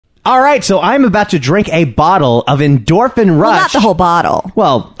All right, so I'm about to drink a bottle of Endorphin Rush. Well, not the whole bottle.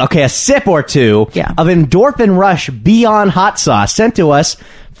 Well, okay, a sip or two Yeah. of Endorphin Rush Beyond Hot Sauce sent to us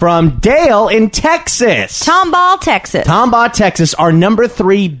from Dale in Texas. Tomball, Texas. Tomball, Texas. Our number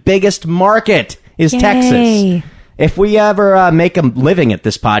 3 biggest market is Yay. Texas. If we ever make a living at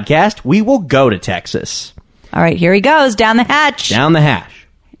this podcast, we will go to Texas. All right, here he goes. Down the hatch. Down the hash.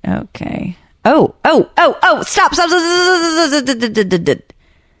 Okay. Oh. Stop.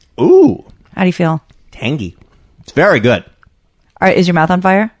 Ooh, How do you feel? tangy. It's very good. All right, is your mouth on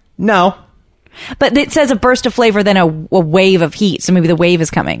fire? No, But it says a burst of flavor, then a wave of heat. So maybe the wave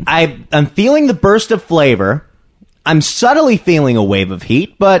is coming. I'm feeling the burst of flavor. I'm subtly feeling a wave of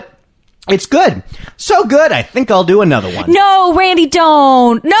heat, but it's good. So good, I think I'll do another one. No, Randy,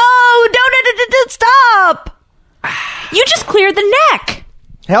 don't. No, don't stop. You just cleared the neck.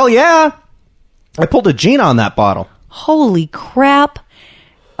 Hell yeah. I pulled a Gene on that bottle. Holy crap.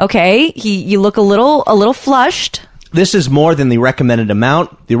 Okay, you look a little flushed. This is more than the recommended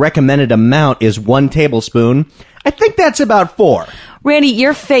amount. The recommended amount is 1 tablespoon. I think that's about 4. Randy,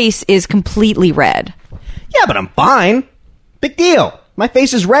 your face is completely red. Yeah, but I'm fine. Big deal. My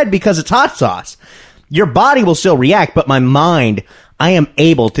face is red because it's hot sauce. Your body will still react, but my mind, I am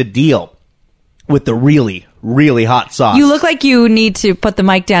able to deal with the really, really hot sauce. You look like you need to put the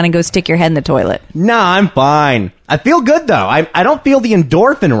mic down and go stick your head in the toilet. Nah, I'm fine. I feel good, though. I don't feel the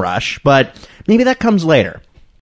endorphin rush, but maybe that comes later.